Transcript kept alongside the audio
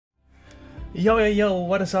Yo yo yo,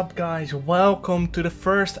 what is up guys? Welcome to the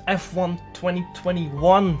first F1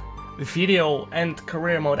 2021 video and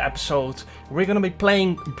career mode episode. We're gonna be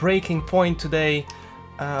playing Breaking Point today.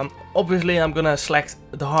 Obviously I'm gonna select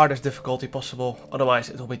the hardest difficulty possible, otherwise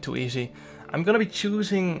it will be too easy. I'm gonna be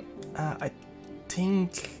choosing, I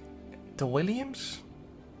think, the Williams?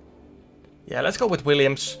 Yeah, let's go with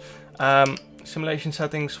Williams. Simulation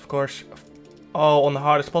settings, of course, all on the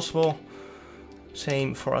hardest possible.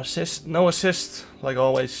 Same for assist, no assist, like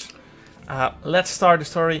always. Let's start the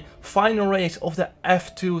story. Final race of the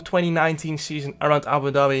F2 2019 season around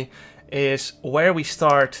Abu Dhabi is where we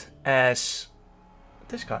start as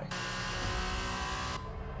this guy.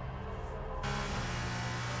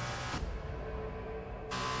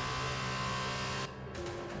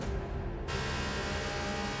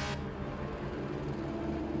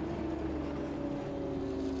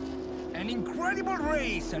 An incredible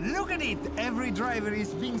race! Look at it! Every driver is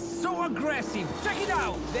being so aggressive! Check it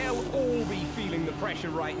out! They'll all be feeling the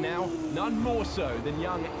pressure right now. None more so than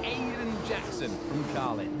young Aiden Jackson from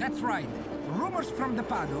Carlin. That's right. Rumors from the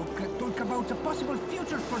paddock talk about a possible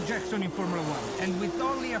future for Jackson in Formula 1. And with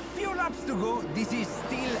only a few laps to go, this is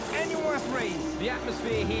still anyone's race. The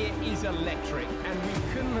atmosphere here is electric, and we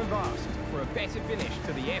couldn't have asked for a better finish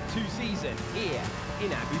to the F2 season here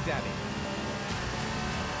in Abu Dhabi.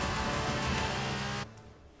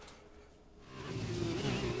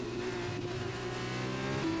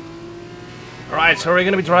 Alright, so we're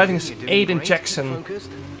gonna be driving as Aiden Jackson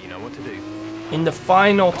in the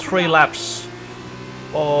final 3 laps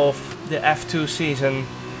of the F2 season.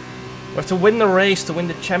 We have to win the race to win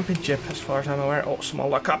the championship, as far as I'm aware. Oh, small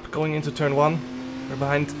lock up going into turn 1. We're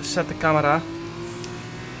behind, set the camera.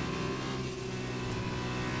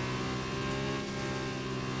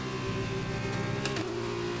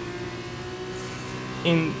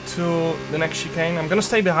 Into the next chicane. I'm gonna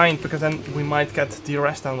stay behind because then we might get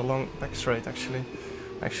DRS down the long back straight actually.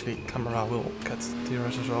 Actually, camera will get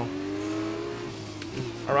DRS as well.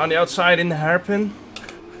 Around the outside in the hairpin.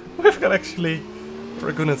 We've got actually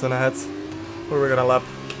Ragunit on ahead. Where we're gonna lap.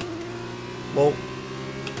 Whoa.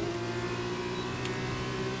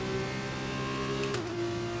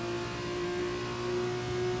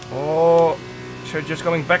 Oh, they're just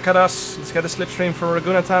coming back at us. Let's get a slipstream for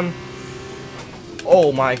Ragunatan.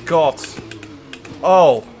 Oh my god.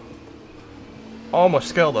 Oh.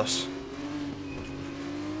 Almost killed us.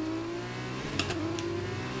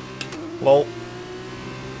 Lol.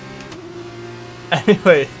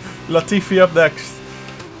 Anyway, Latifi up next.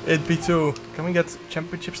 In P2. Can we get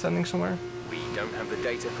championship standing somewhere? We don't have the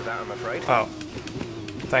data for that, I'm afraid. Oh.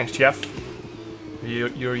 Thanks, Jeff.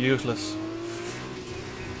 You're useless.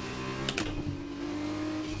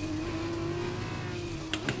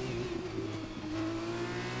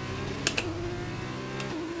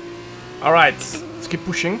 Alright, let's keep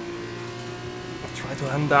pushing. I'll try to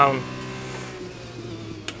hand down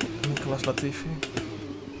Nicolas Latifi.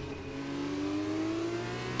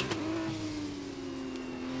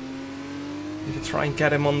 Need to try and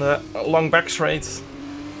get him on the long back straight.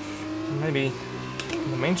 Maybe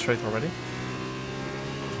on the main straight already.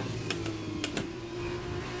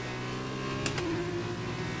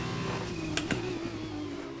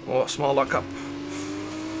 Oh, small lock up.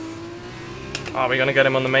 Oh, we're gonna get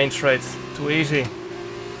him on the main straight. Too easy.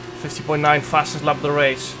 50.9, fastest lap of the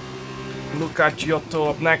race. Luca Giotto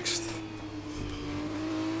up next.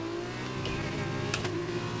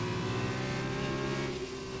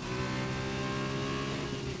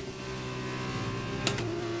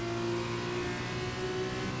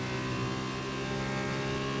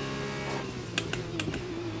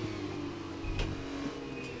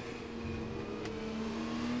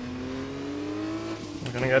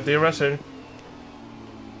 We're gonna get DRS here.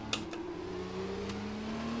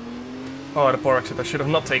 Oh, the poor exit. I should have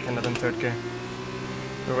not taken that in third gear.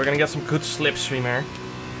 But we're gonna get some good slipstream here.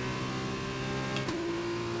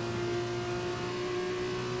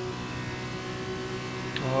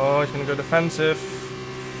 Oh, he's gonna go defensive.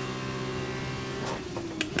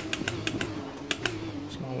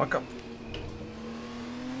 Small lock up.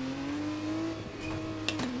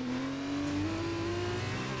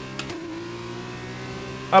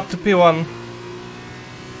 Up to P1.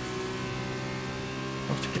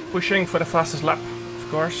 Pushing for the fastest lap,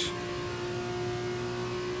 of course.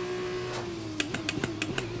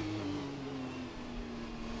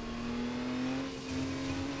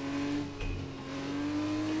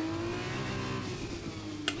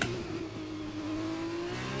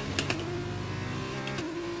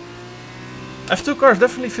 F2 cars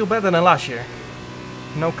definitely feel better than last year.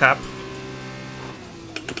 No cap.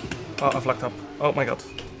 Oh, I've locked up. Oh my god.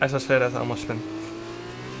 As I said that, I almost spin.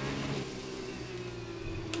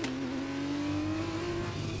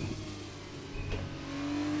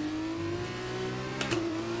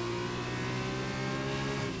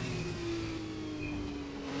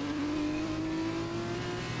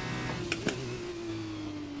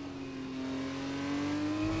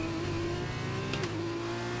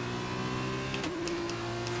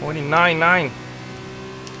 49.9.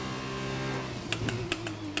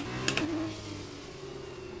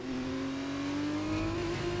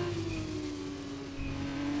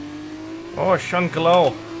 Oh, Sean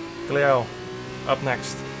Cleo up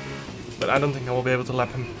next. But I don't think I will be able to lap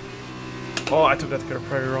him. Oh, I took that curve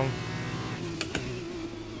very wrong.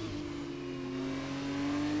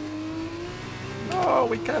 Oh,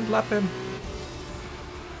 we can't lap him.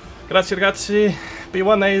 Grazie ragazzi.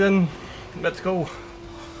 P1 Aiden. Let's go.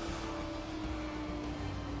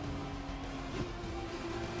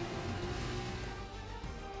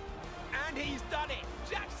 And he's done it.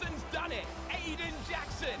 Jackson's done it. Aiden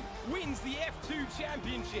Jackson wins the F2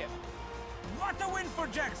 championship. What a win for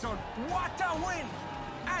Jackson! What a win!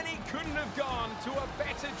 And it couldn't have gone to a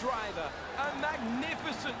better driver. A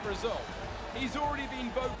magnificent result. He's already been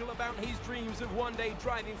vocal about his dreams of one day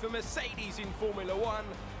driving for Mercedes in Formula One.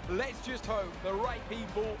 Let's just hope the right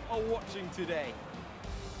people are watching today.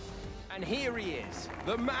 And here he is,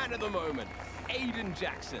 the man of the moment, Aiden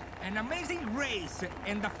Jackson. An amazing race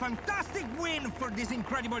and a fantastic win for this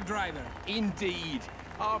incredible driver. Indeed.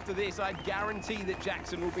 After this, I guarantee that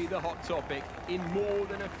Jackson will be the hot topic in more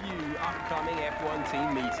than a few upcoming F1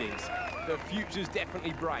 team meetings. The future's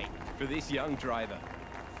definitely bright for this young driver.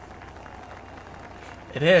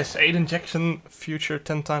 It is Aiden Jackson, future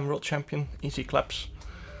 10-time world champion. Easy claps.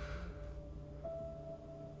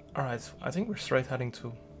 Alright, I think we're straight heading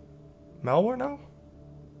to Melbourne now?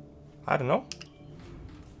 I don't know.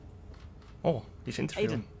 Oh, he's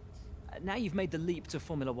interviewing. Aiden, now you've made the leap to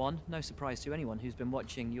Formula One, no surprise to anyone who's been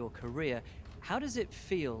watching your career. How does it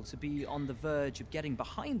feel to be on the verge of getting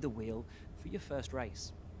behind the wheel for your first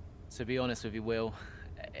race? To be honest with you, Will,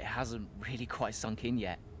 it hasn't really quite sunk in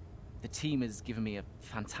yet. The team has given me a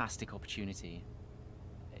fantastic opportunity.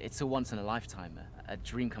 It's a once-in-a-lifetime, a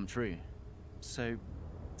dream come true. So,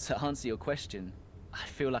 to answer your question, I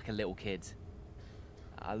feel like a little kid.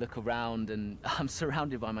 I look around and I'm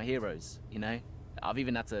surrounded by my heroes, you know? I've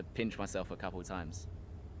even had to pinch myself a couple of times.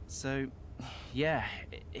 So, yeah,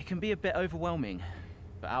 it can be a bit overwhelming.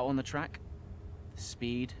 But out on the track, the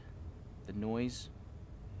speed, the noise,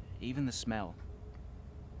 even the smell,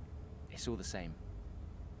 it's all the same.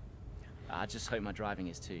 I just hope my driving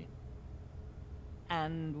is too.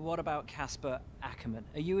 And what about Casper Ackerman?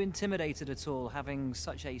 Are you intimidated at all having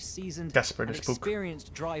such a seasoned Casper, and the spook.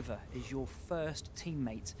 experienced driver as your first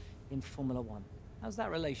teammate in Formula One? How's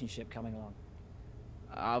that relationship coming along?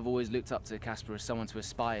 I've always looked up to Casper as someone to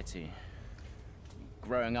aspire to.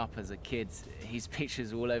 Growing up as a kid, his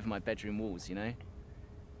pictures all over my bedroom walls, you know?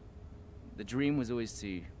 The dream was always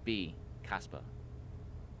to be Casper.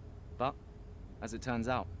 But, as it turns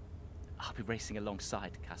out, I'll be racing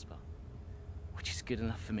alongside Casper, which is good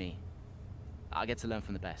enough for me. I get to learn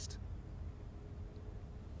from the best.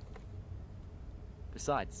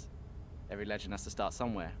 Besides, every legend has to start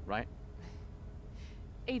somewhere, right?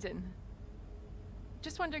 Aiden,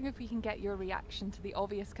 just wondering if we can get your reaction to the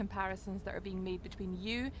obvious comparisons that are being made between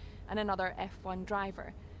you and another F1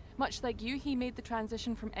 driver. Much like you, he made the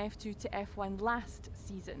transition from F2 to F1 last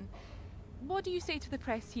season. What do you say to the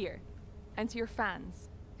press here, and to your fans,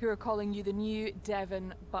 who are calling you the new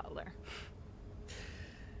Devon Butler?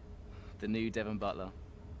 The new Devon Butler.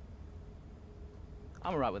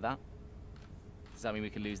 I'm alright with that. Does that mean we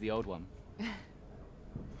can lose the old one?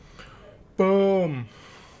 Boom.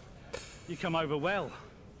 You come over well.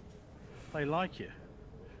 They like you.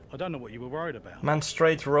 I don't know what you were worried about. Man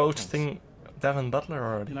straight roasting Devon Butler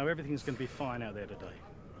already. You know, everything's going to be fine out there today.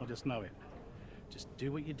 I just know it. Just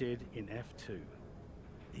do what you did in F2.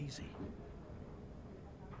 Easy.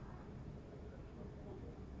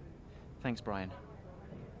 Thanks, Brian.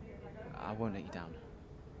 I won't let you down.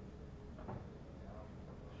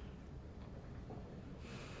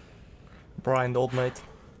 Brian, the old mate.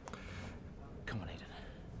 Come on, Aiden.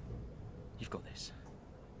 You've got this.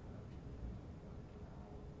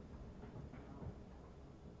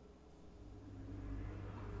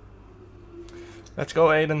 Let's go,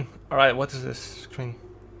 Aiden. Alright, what is this screen?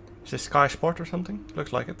 Is this Sky Sport or something?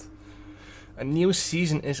 Looks like it. A new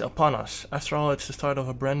season is upon us. After all, it's the start of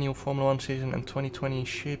a brand new Formula 1 season, and 2020 is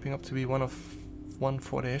shaping up to be one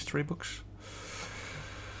for the history books.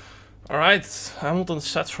 Alright, Hamilton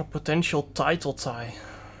set for potential title tie.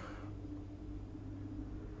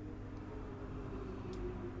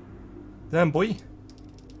 Damn boy.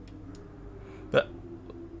 But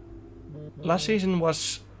last season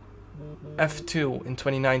was F2 in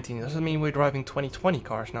 2019. Does that mean we're driving 2020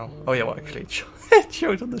 cars now? Oh yeah, well actually it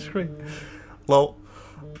showed on the screen. Lol.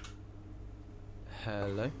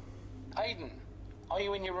 Hello? Aiden, are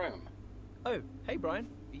you in your room? Oh, hey Brian.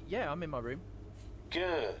 Yeah, I'm in my room.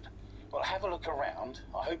 Good. Well, have a look around.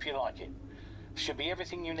 I hope you like it. Should be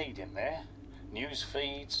everything you need in there. News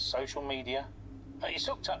feeds, social media. It's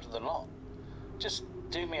hooked up to the lot. Just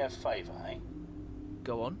do me a favour, eh?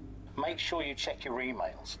 Go on. Make sure you check your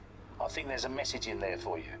emails. I think there's a message in there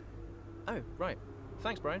for you. Oh, right.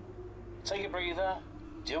 Thanks, Brian. Take a breather,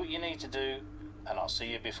 do what you need to do, and I'll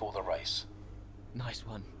see you before the race. Nice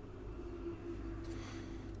one.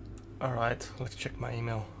 Alright, let's check my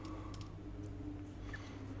email.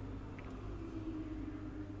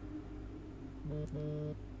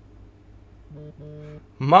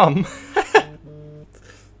 Mom!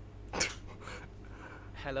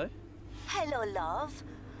 Hello? Hello, love.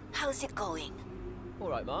 How's it going?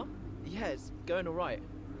 Alright, Ma. Yeah, it's going alright.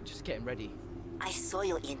 Just getting ready. I saw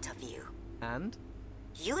your interview. And?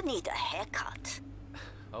 You need a haircut.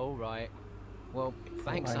 Alright. Well,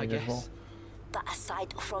 thanks, I Alright, guess. well. But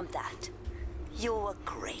aside from that, you were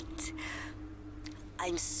great.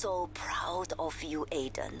 I'm so proud of you,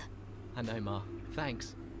 Aiden. I know, Ma.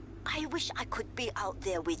 Thanks. I wish I could be out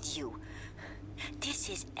there with you. This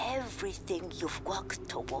is everything you've worked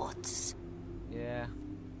towards. Yeah,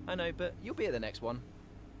 I know, but you'll be at the next one.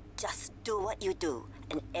 Just do what you do,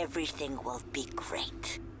 and everything will be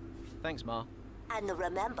great. Thanks, Ma. And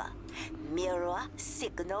remember, mirror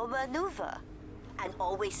signal maneuver. And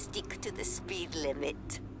always stick to the speed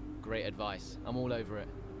limit. Great advice. I'm all over it.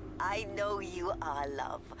 I know you are,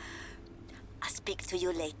 love. I'll speak to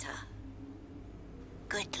you later.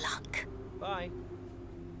 Good luck. Bye.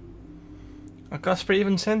 Casper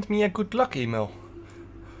even sent me a good luck email.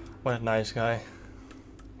 What a nice guy.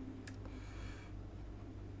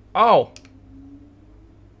 Oh!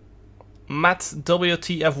 Matt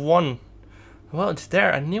WTF1. Well, it's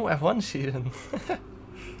there, a new F1 season.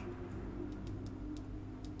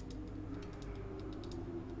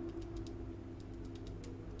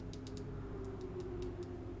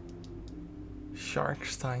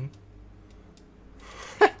 Sharkstein.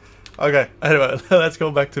 Okay, anyway, let's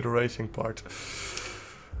go back to the racing part.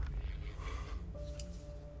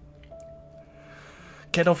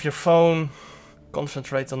 Get off your phone.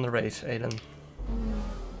 Concentrate on the race, Aiden.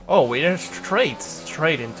 Oh, we're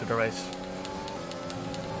straight into the race.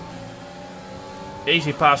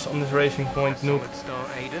 Easy pass on this racing point, noob. Solid start,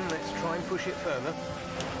 Aiden. Let's try and push it further.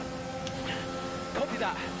 Copy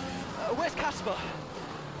that. Where's Casper?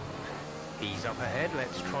 He's up ahead.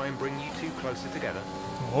 Let's try and bring you two closer together.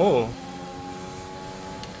 Oh.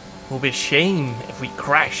 Will be a shame if we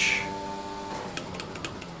crash.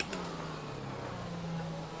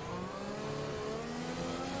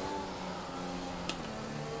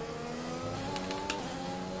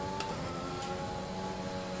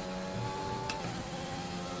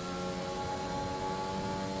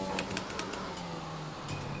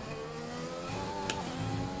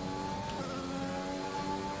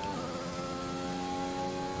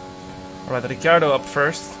 Alright, Ricciardo up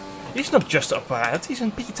first. He's not just up ahead, he's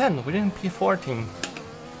in P10, we're in P14.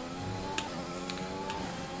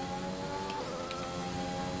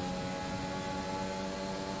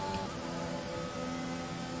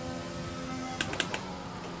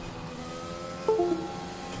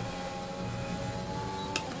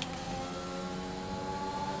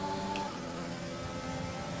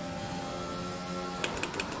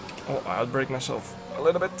 Oh, I'll break myself a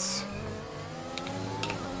little bit.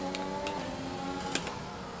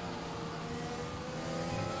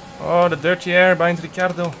 Oh, the dirty air behind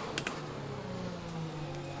Ricciardo.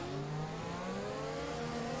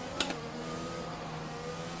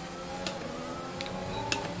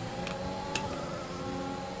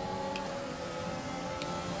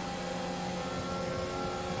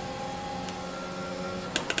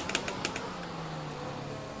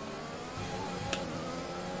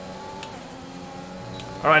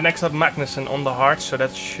 Alright, next up Magnussen on the hard, so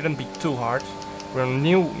that shouldn't be too hard. We're on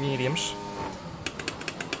new mediums.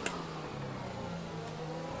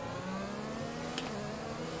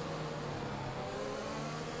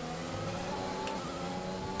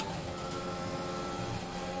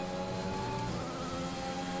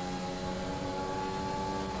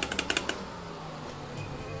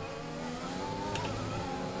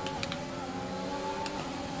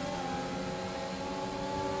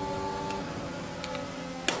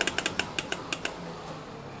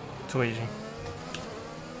 Too easy.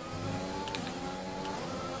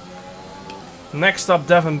 Next up,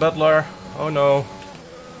 Devon Butler. Oh no.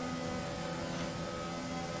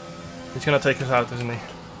 He's gonna take us out, isn't he?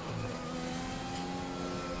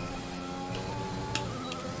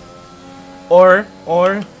 Or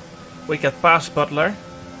we get past Butler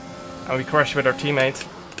and we crash with our teammate.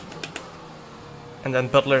 And then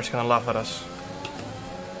Butler's gonna laugh at us.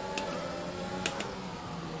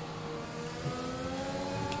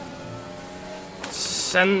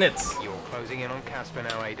 Send it. You're closing in on Casper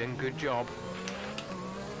now, Aiden. Good job.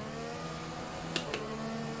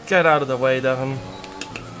 Get out of the way, Devon.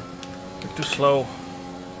 You're too slow.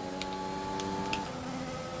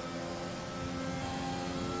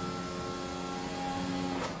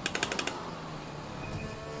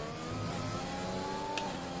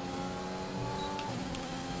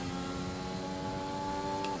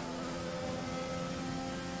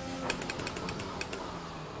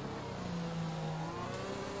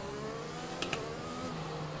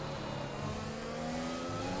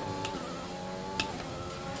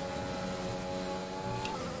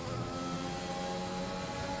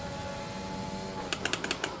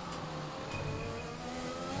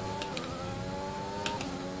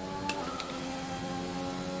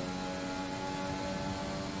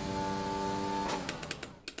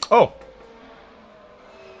 Oh!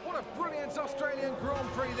 What a brilliant Australian Grand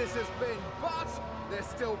Prix this has been, but there's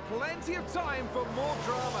still plenty of time for more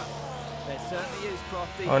drama. There certainly is,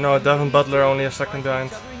 Crofty. Oh no, Devon Butler only a second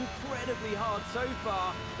behind. Incredibly hard so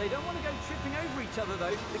far. They don't want to go tripping over each other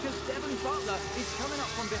though, because Devon Butler is coming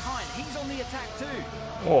up from behind. He's on the attack too.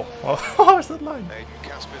 Oh, how is that line? Aiden,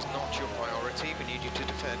 Casper's not your priority. We need you to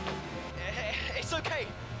defend. It's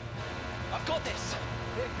okay. I've got this.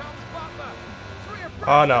 Here comes Butler.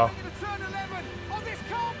 Oh no. Turn 11. Oh, this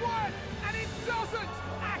can't work, and it doesn't.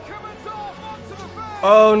 Ackerman's off onto the verge.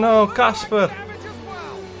 Oh no, Casper.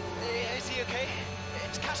 Is he okay?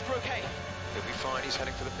 Is Casper okay? He'll be fine. He's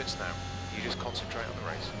heading for the pits now. You just concentrate on the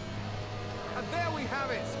race. And there we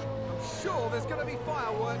have it. I'm sure there's going to be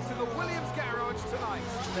fireworks in the Williams garage tonight.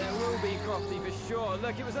 There will be, Crofty, for sure.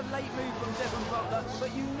 Look, it was a late move from Devon Butler,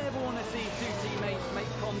 but you never want to see two teammates make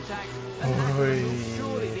contact. And Ackerman will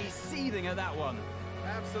surely be seething at that one.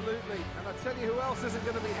 Absolutely, and I tell you who else isn't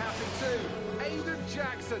going to be happy too. Aiden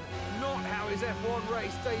Jackson, not how his F1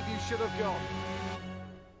 race debut should have gone.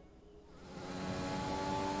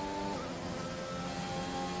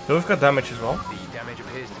 So we've got damage as well. The damage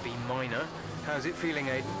appears to be minor. How's it feeling,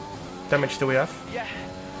 Aiden? Damage do we have? Yeah,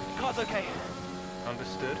 car's okay.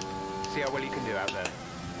 Understood. See how well you can do out there.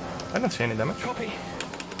 I don't see any damage. Copy.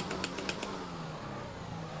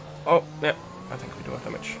 Oh, yeah, I think we do have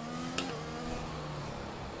damage.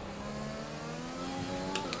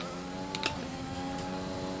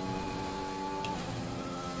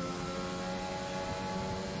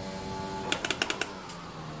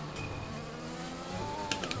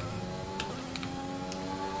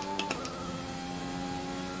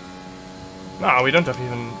 No, we don't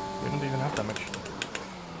even have damage.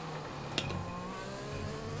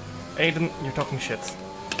 Aiden, you're talking shit.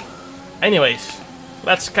 Anyways,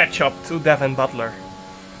 let's catch up to Devon Butler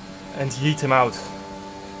and yeet him out.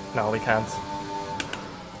 No, we can't.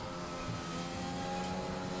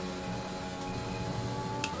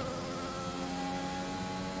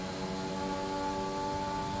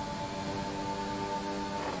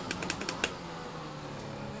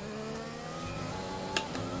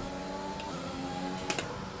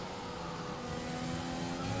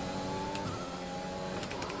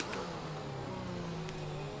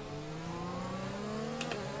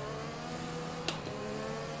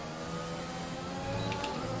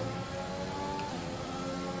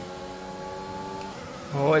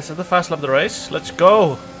 Oh, is that the fast lap of the race? Let's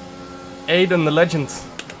go! Aiden, the legend.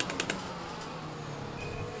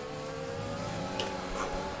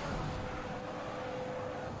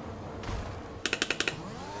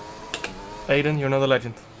 Aiden, you're not a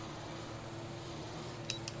legend.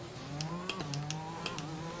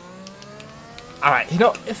 Alright, you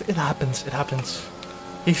know, if it happens, it happens.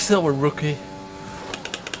 He's still a rookie.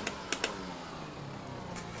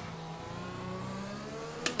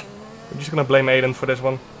 I'm just gonna blame Aiden for this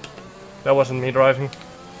one. That wasn't me driving.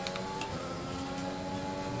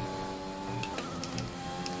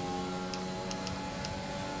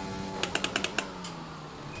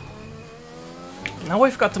 Now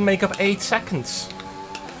we've got to make up 8 seconds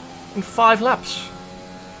in 5 laps.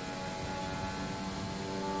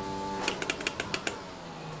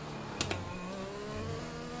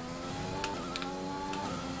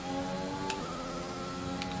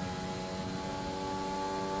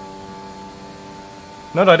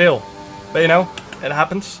 Not ideal, but you know, it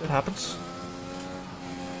happens, it happens.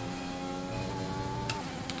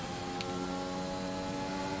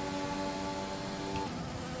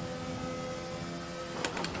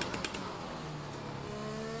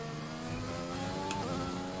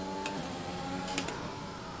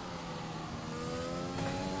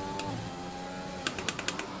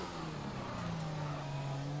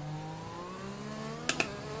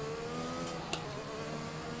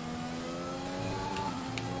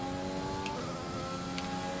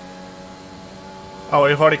 Oh,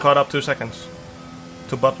 you've already caught up 2 seconds.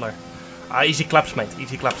 To Butler. Easy claps, mate.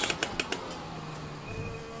 Easy claps.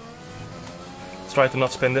 Let's try to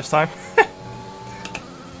not spin this time.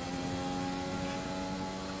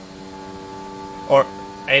 Or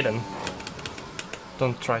Aiden.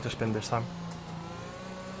 Don't try to spin this time.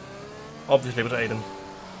 Obviously with Aiden.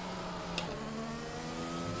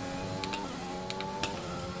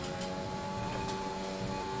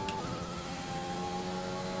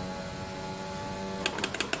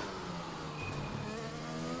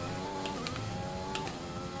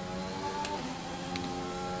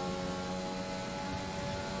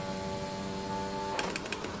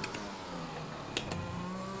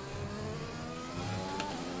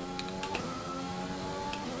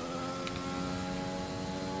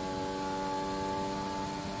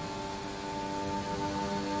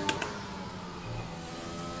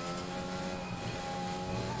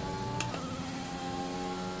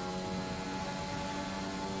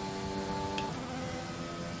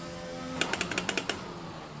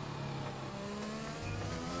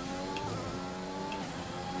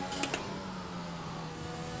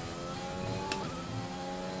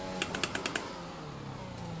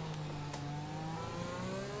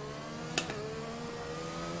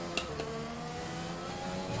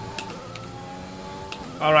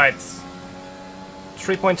 Alright.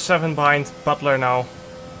 3.7 behind Butler now.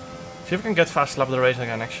 See if we can get fast lap the race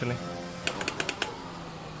again, actually.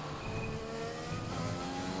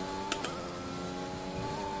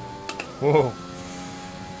 Whoa.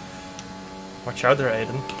 Watch out there,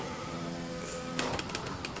 Aiden.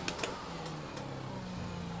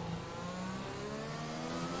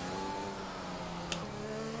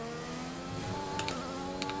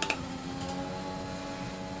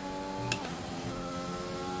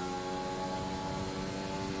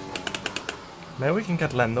 Maybe we can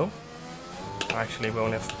get Lando. Actually, we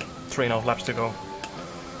only have 3.5 laps to go.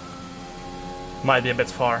 Might be a bit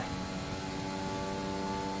far.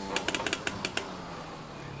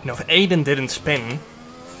 You know, if Aiden didn't spin,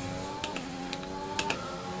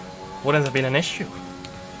 wouldn't have been an issue.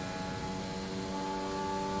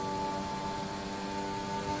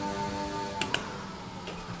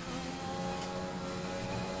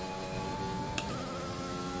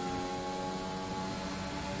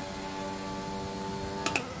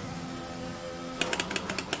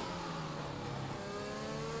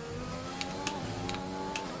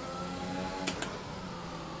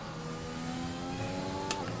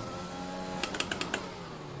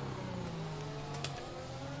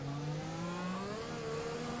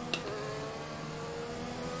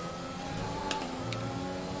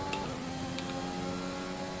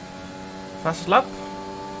 Fastest lap?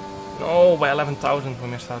 No, by 11,000 we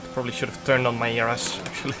missed out. Probably should have turned on my ERS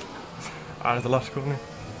actually. Out of the last corner.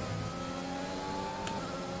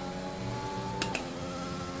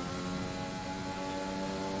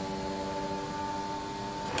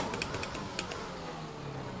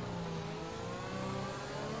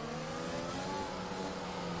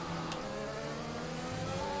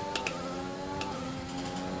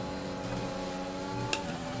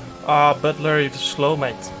 Ah, Butler, you're too slow,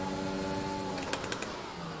 mate.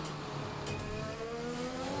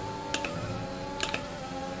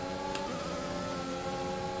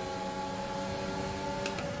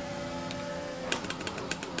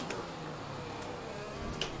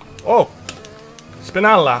 Oh!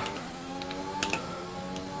 Spinalla!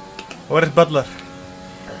 Where is Butler?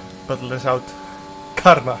 Butler is out.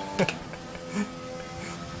 Karma!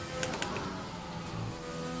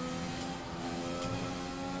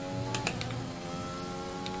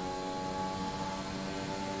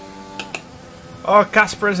 Oh,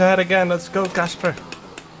 Casper is ahead again. Let's go, Casper.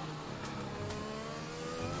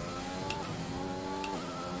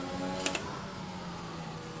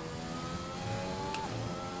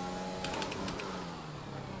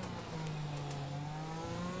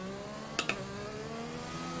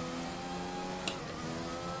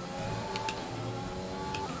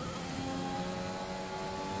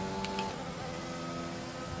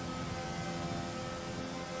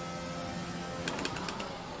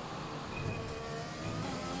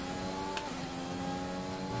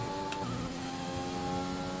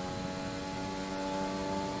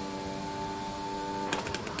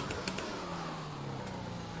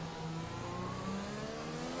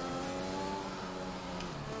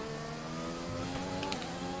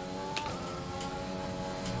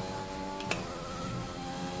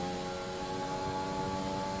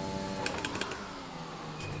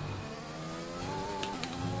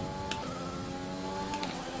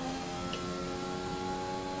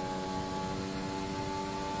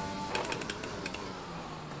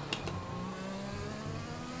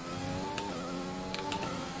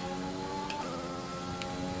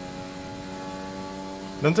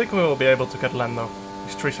 Don't think we will be able to get Lando.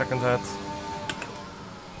 He's 3 seconds ahead.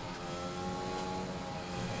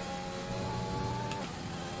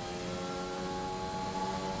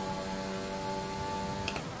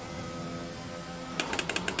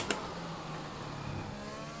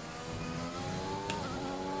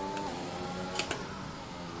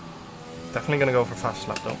 Definitely gonna go for fast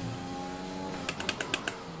lap though.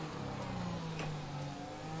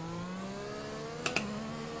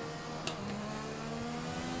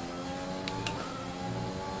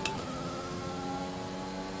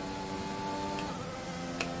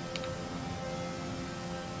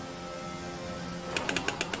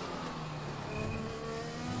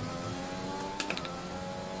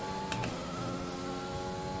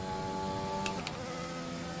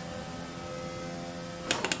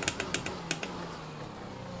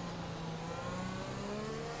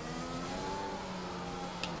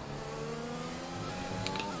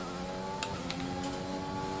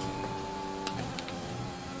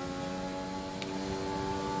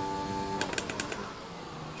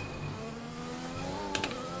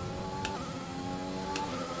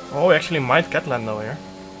 Oh, we actually might get Lando here.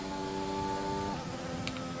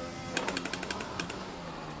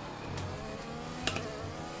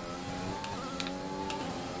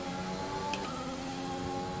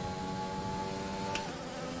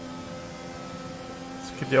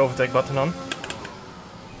 Let's keep the overtake button on.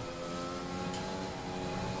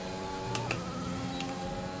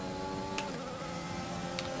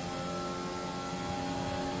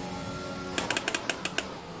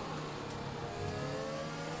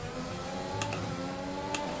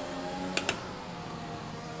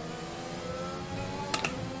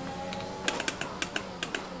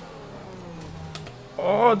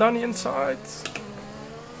 Oh, down the inside.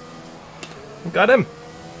 Got him.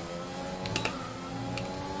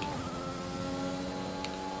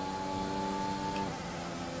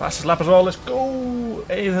 Fastest lap as well. Let's go,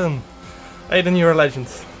 Aiden. Aiden, you're a legend.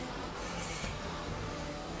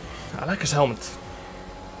 I like his helmet.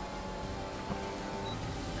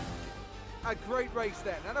 A great race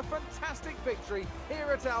then, and a fantastic victory here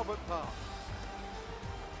at Albert Park.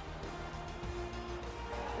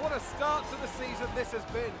 What a start to the season this has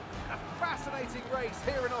been. A fascinating race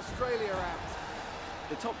here in Australia, Ant.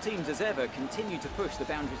 The top teams as ever continue to push the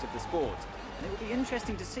boundaries of the sport, and it will be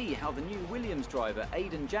interesting to see how the new Williams driver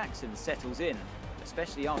Aiden Jackson settles in,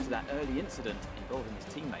 especially after that early incident involving his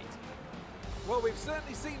teammate. Well, we've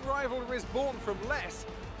certainly seen rivalries born from less.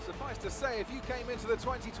 Suffice to say, if you came into the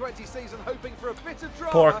 2020 season hoping for a bit of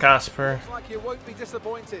drama, poor Casper. looks like you won't be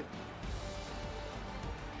disappointed.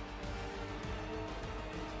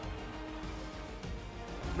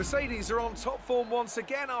 Mercedes are on top form once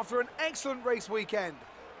again after an excellent race weekend.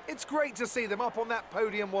 It's great to see them up on that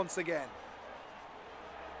podium once again.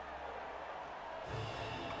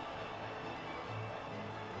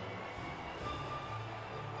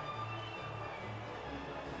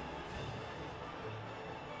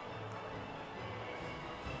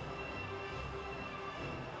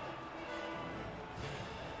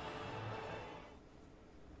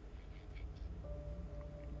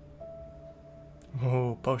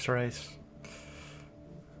 Oh, post race.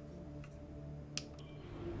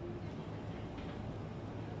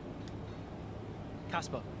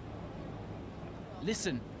 Casper,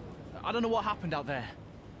 listen, I don't know what happened out there.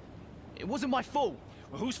 It wasn't my fault.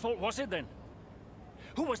 Well, whose fault was it then?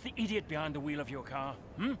 Who was the idiot behind the wheel of your car?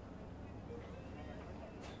 Hmm?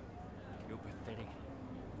 You're pathetic.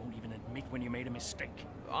 You won't even admit when you made a mistake.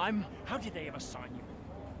 How did they ever sign you?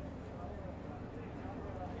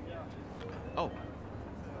 Oh,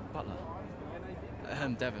 Butler.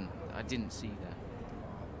 Devon, I didn't see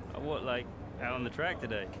that. What, like, out on the track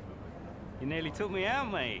today? You nearly took me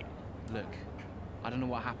out, mate. Look, I don't know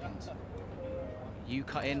what happened. You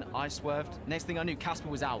cut in, I swerved. Next thing I knew, Casper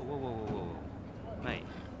was out. Whoa. Mate,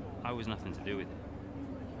 I was nothing to do with it.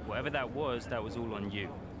 Whatever that was all on you.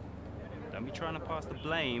 Don't be trying to pass the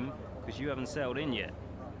blame, because you haven't settled in yet.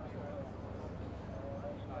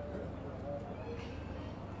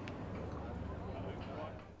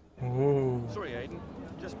 Ooh. Sorry, Aiden.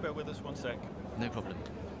 Just bear with us one sec. No problem.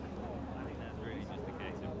 I think that's really just a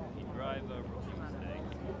case of rookie driver, rookie mistake.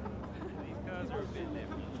 These cars are a bit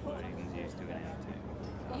different from what Aiden's used to in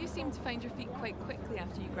F2. You seem to find your feet quite quickly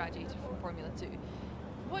after you graduated from Formula 2.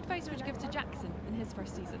 What advice would you give to Jackson in his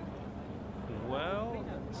first season? Well,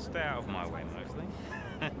 stay out of my way mostly.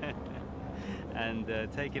 And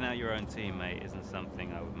taking out your own teammate isn't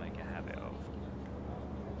something I would make a habit of.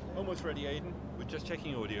 Almost ready, Aiden. We're just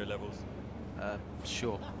checking audio levels.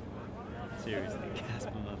 Sure. Seriously,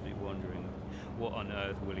 Casper must be wondering what on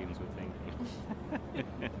earth Williams were thinking.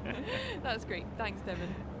 That's great. Thanks,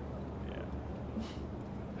 Devon.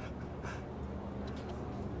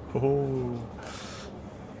 Oh.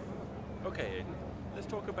 Okay, Aiden. Let's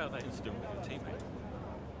talk about that incident with your teammate.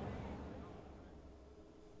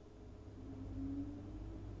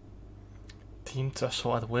 Team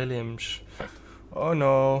tussle at Williams. Oh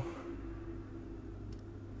no.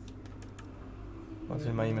 What's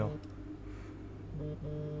in my email?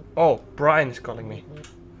 Oh, Brian is calling me.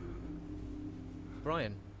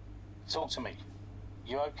 Brian. Talk to me.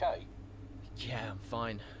 You okay? Yeah, I'm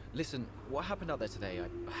fine. Listen, what happened out there today?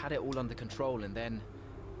 I had it all under control and then...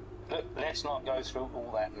 Look, let's not go through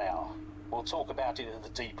all that now. We'll talk about it at the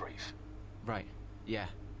debrief. Right, yeah.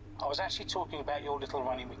 I was actually talking about your little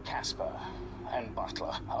run-in with Casper and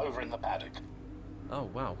Butler over in the paddock. Oh,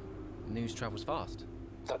 wow. News travels fast.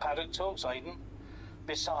 The paddock talks, Aiden.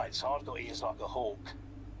 Besides, I've got ears like a hawk.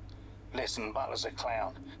 Listen, Butler's a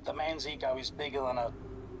clown. The man's ego is bigger than a...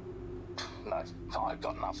 No, I've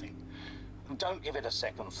got nothing. Don't give it a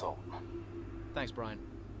second thought. Thanks, Brian.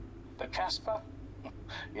 But Casper?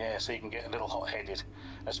 Yes, he can get a little hot-headed,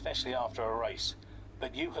 especially after a race.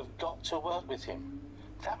 But you have got to work with him.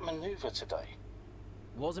 That maneuver today...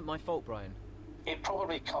 Wasn't my fault, Brian. It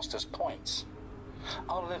probably cost us points.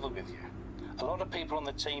 I'll level with you. A lot of people on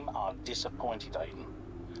the team are disappointed, Aiden.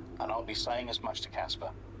 And I'll be saying as much to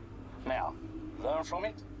Casper. Now, learn from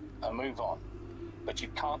it and move on. But you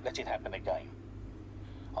can't let it happen again.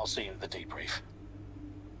 I'll see you at the debrief.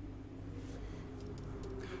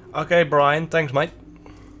 Okay, Brian. Thanks, mate.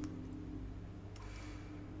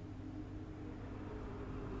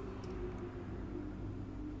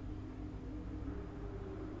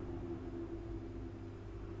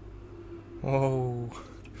 Whoa.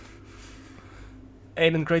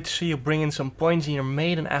 Aiden, great to see you bring in some points in your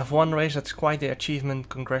maiden F1 race. That's quite the achievement.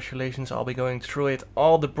 Congratulations. I'll be going through it.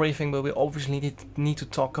 All the briefing, but we obviously need to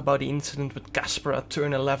talk about the incident with Casper at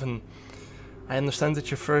turn 11. I understand that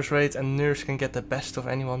your first race and nerves can get the best of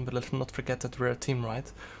anyone, but let's not forget that we're a team,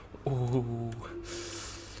 right? Ooh.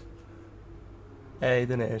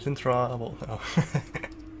 Aiden is in trouble. No.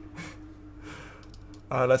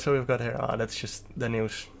 That's what we've got here. That's just the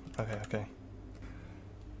news. Okay.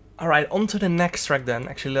 Alright, on to the next track then.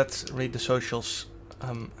 Actually, let's read the socials.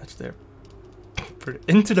 It's there.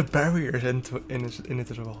 Into the barriers in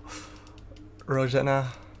it as well.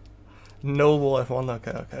 Rosanna. Noble F1.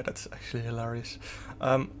 Okay, that's actually hilarious.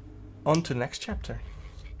 On to the next chapter.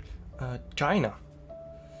 China.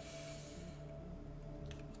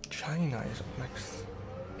 China is up next.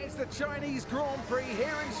 It's the Chinese Grand Prix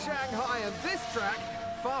here in Shanghai, and this track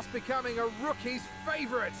fast becoming a rookie's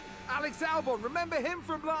favourite. Alex Albon, remember him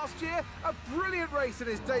from last year? A brilliant race in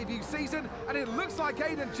his debut season, and it looks like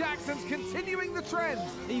Aiden Jackson's continuing the trend.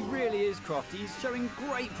 He really is, Croft. He's showing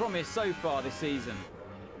great promise so far this season.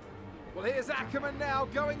 Well, here's Ackerman now,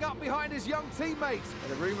 going up behind his young teammates.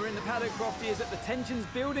 The rumour in the paddock, Crofty, is that the tension's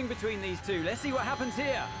building between these two. Let's see what happens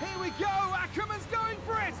here. Here we go, Ackerman's going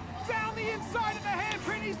for it! Down the inside of the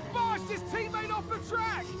hairpin, he's barged his teammate off the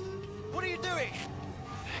track! What are you doing?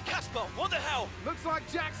 Casper, what the hell? Looks like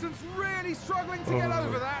Jackson's really struggling to get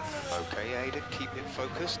over that. Okay, Aiden, keep it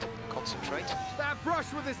focused. Concentrate. That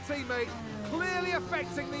brush with his teammate clearly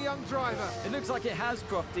affecting the young driver. It looks like it has,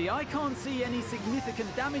 Crofty. I can't see any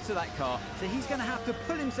significant damage to that car, so he's going to have to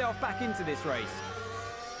pull himself back into this race.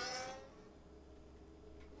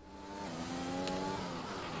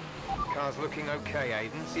 Car's looking okay,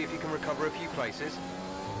 Aiden. See if you can recover a few places.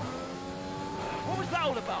 What was that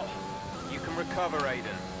all about? You can recover,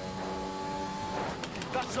 Aiden.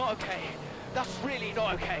 That's not okay. That's really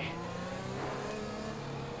not okay.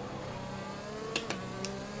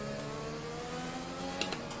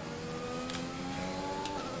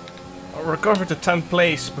 I'll recover to 10th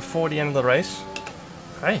place before the end of the race.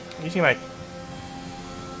 Hey, easy, mate.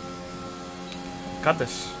 Got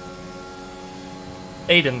this.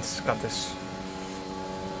 Aiden's got this.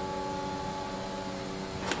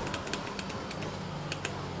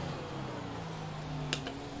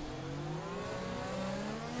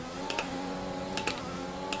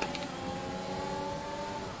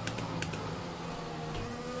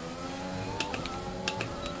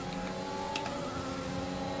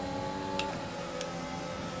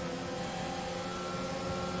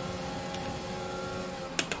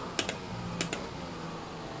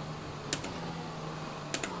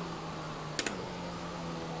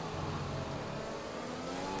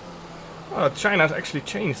 Oh, China's actually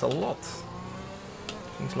changed a lot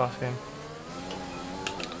since last game.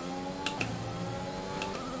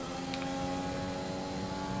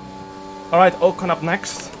 Alright, Ocon up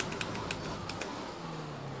next.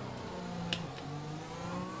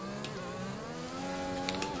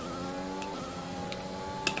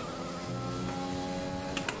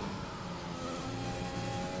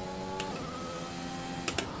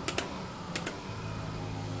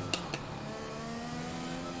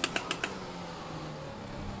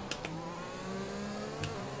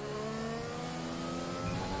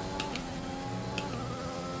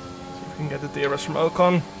 can get the DRS from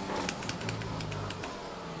Ocon.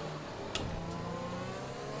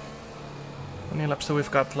 How many laps do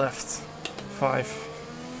we've got left? 5,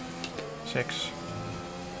 6,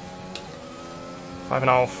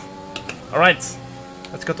 5.5. Alright,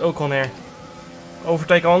 let's get Ocon here.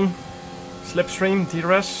 Overtake on. Slipstream,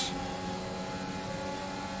 DRS.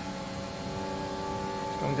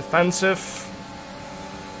 Going defensive.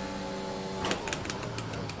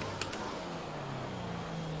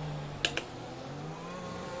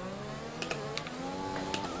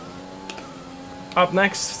 Up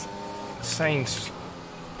next, Saints.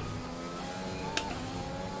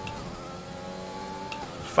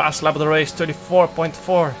 Fast lap of the race,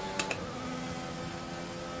 34.4.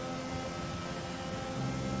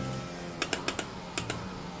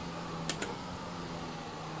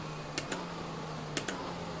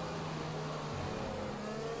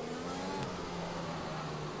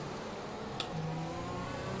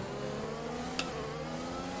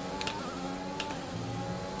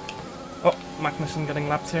 Oh, Magnussen getting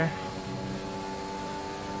lapped here.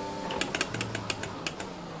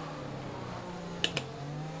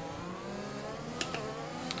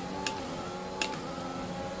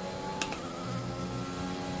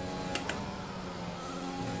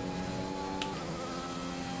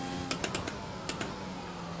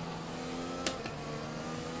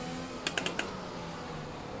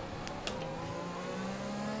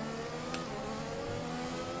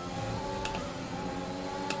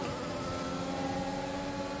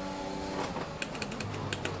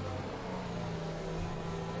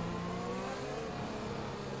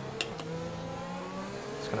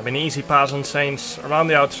 Gonna be an easy pass on Saints around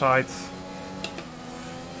the outside.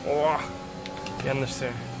 Oh, the end is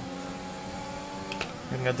there.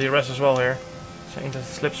 We can get DRS as well here. Saints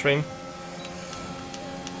has the slipstream.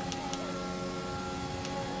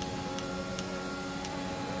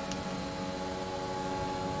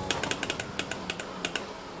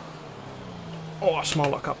 Oh, a small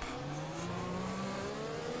lock up.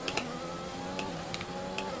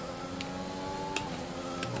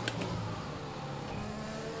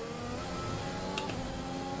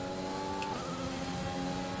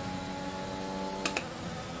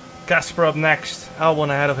 Casper up next, Albon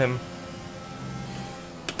ahead of him.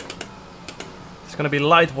 It's gonna be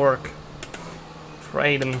light work for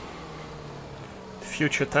Aiden, the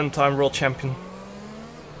future 10-time world champion.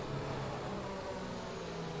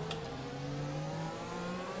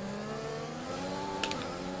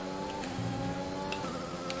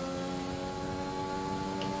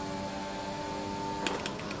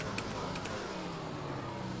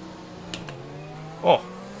 Oh,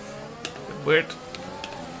 weird.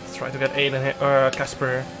 Try to get Aiden here, or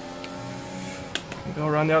Casper. Go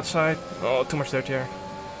around the outside. Oh, too much dirt here.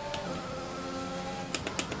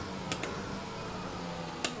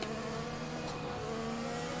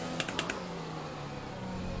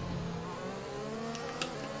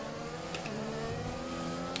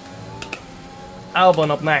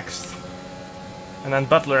 Albon up next. And then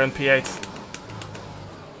Butler in P8.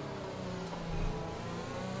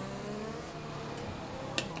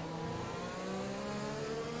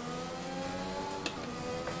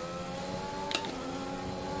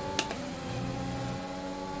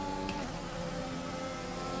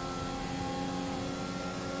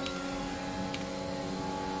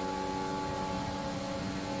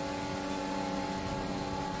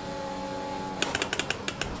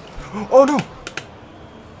 Oh no!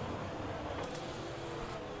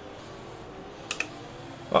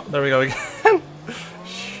 Oh, there we go again.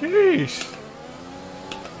 Sheesh.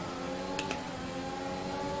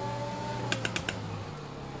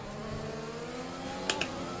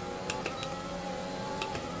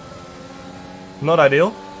 Not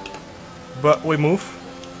ideal, but we move.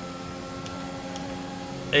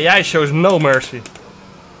 AI shows no mercy.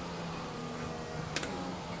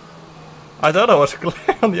 I thought I was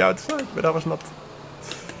clear on the outside, but I was not.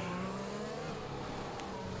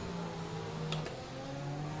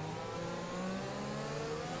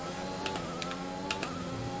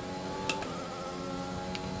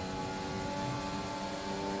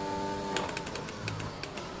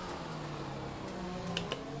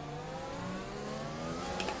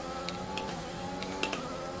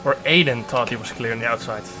 Or Aiden thought he was clear on the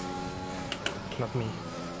outside. Not me.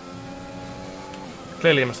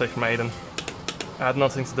 Clearly a mistake from Aiden. I had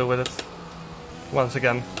nothing to do with it. Once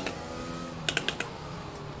again.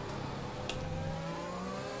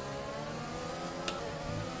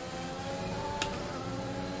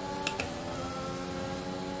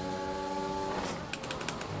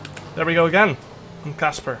 There we go again. And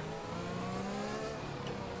Casper.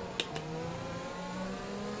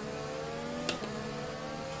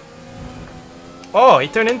 Oh, he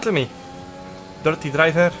turned into me. Dirty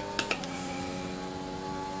driver.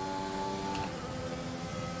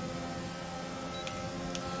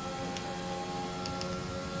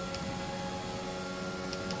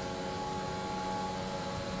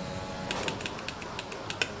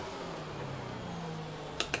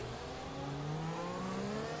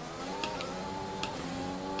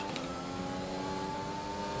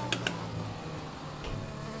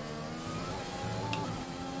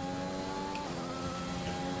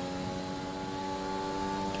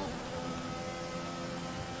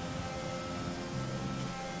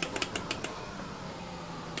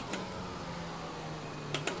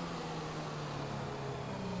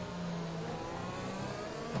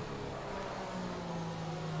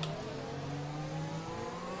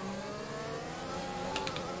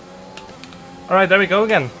 Alright, there we go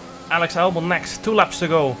again. Alex Albon next, 2 laps to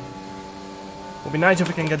go. Would be nice if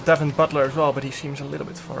we can get Devon Butler as well, but he seems a little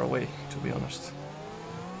bit far away, to be honest.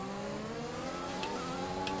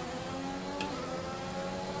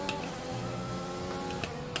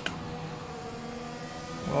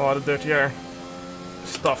 Oh, the dirty air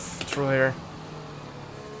stuff through here.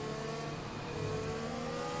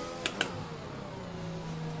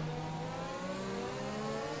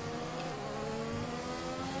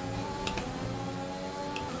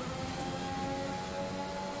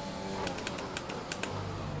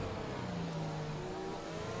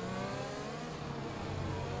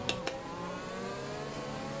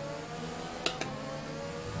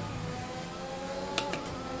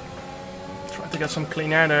 To get some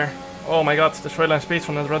clean air there. Oh my god, the straight line speed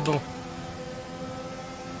from that Red Bull.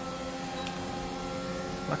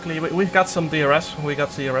 Luckily we've got some DRS, we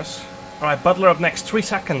got DRS. Alright, Butler up next, 3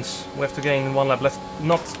 seconds we have to gain in 1 lap. Let's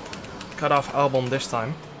not cut off Albon this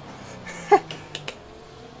time.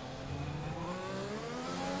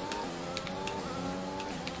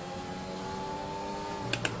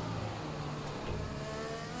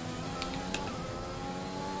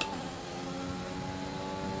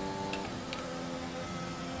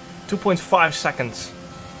 2.5 seconds.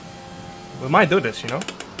 We might do this, you know.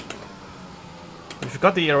 We've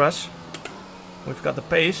got the ERS. We've got the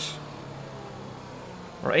pace.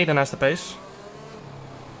 Or Aiden has the pace.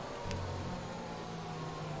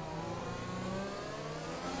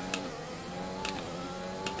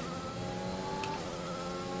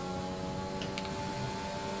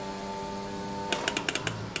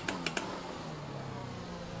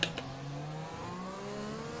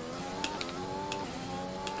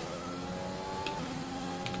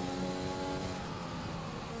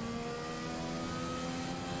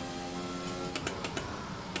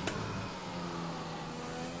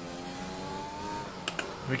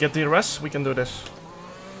 We get the rest, we can do this.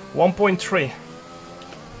 1.3.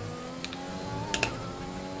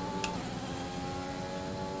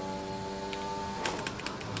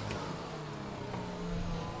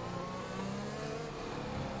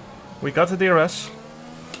 We got the DRS.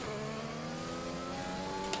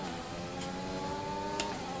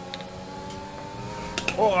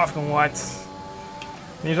 Oh, I've gone wide.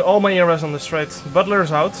 Need all my DRS on the straight. Butler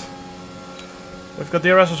is out. We've got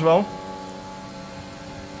DRS as well.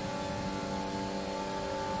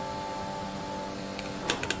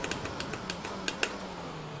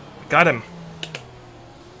 Got him.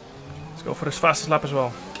 Let's go for this fastest lap as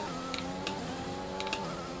well.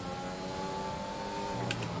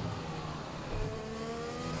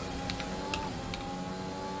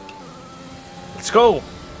 Let's go!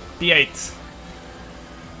 P8.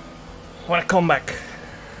 What a comeback.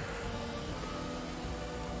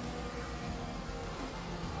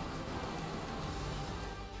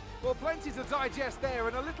 Well, plenty to digest there,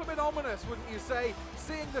 and a little bit ominous, wouldn't you say,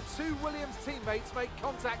 seeing the two Williams teammates make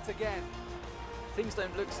contact again. Things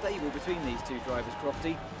don't look stable between these two drivers,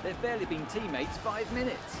 Crofty. They've barely been teammates 5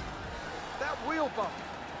 minutes. That wheel bump,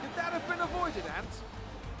 could that have been avoided, Ant?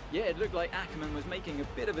 Yeah, it looked like Ackerman was making a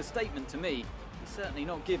bit of a statement to me. He's certainly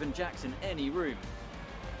not given Jackson any room.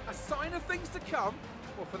 A sign of things to come?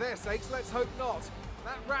 Well, for their sakes, let's hope not.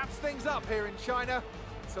 That wraps things up here in China.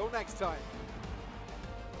 Until next time.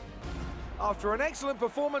 After an excellent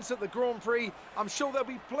performance at the Grand Prix, I'm sure there'll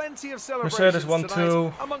be plenty of celebrations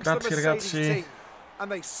tonight amongst the Mercedes team.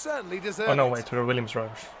 And they certainly deserve it. Oh no, wait, to the Williams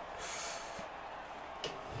drivers.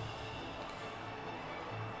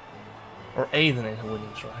 Or Aiden is a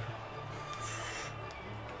Williams driver.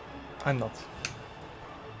 I'm not.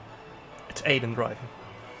 It's Aiden driving.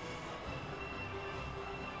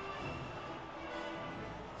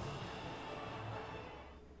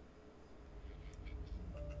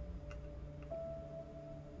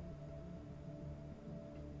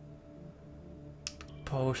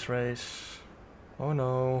 Post race. Oh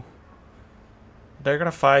no. They're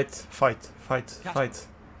gonna fight. Casper,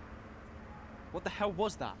 what the hell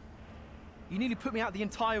was that? You nearly put me out the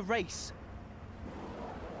entire race.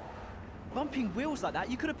 Bumping wheels like that,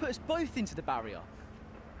 you could have put us both into the barrier.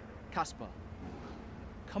 Casper,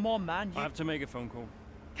 come on, man. I have to make a phone call.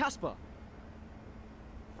 Casper!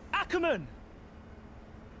 Ackerman!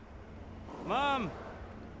 Mom!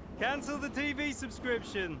 Cancel the TV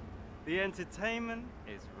subscription. The entertainment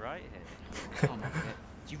is right here. Come on, Pip.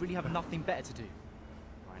 Do you really have nothing better to do?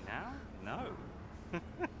 Right now? No.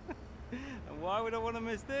 And why would I want to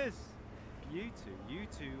miss this? You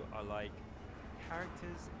two are like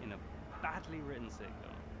characters in a badly written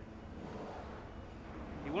sitcom.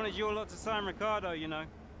 He wanted your lot to sign Ricardo, you know.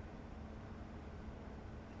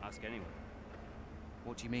 Ask anyone.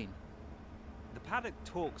 What do you mean? The paddock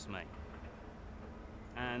talks, mate.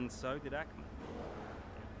 And so did Ackerman.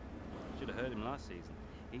 Should have heard him last season.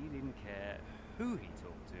 He didn't care who he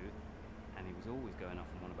talked to, and he was always going off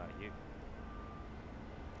on one about you.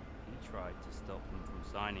 He tried to stop him from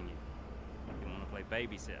signing you. He didn't want to play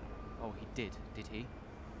babysitter. Oh, he did he?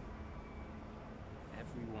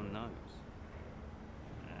 Everyone knows.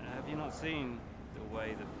 Have you not seen the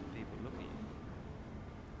way that people look at you?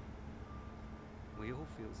 We all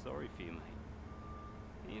feel sorry for you,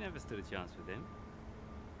 mate. You never stood a chance with him.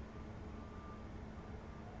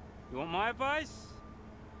 You want my advice?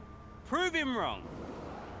 Prove him wrong.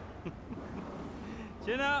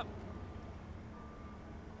 Chin up.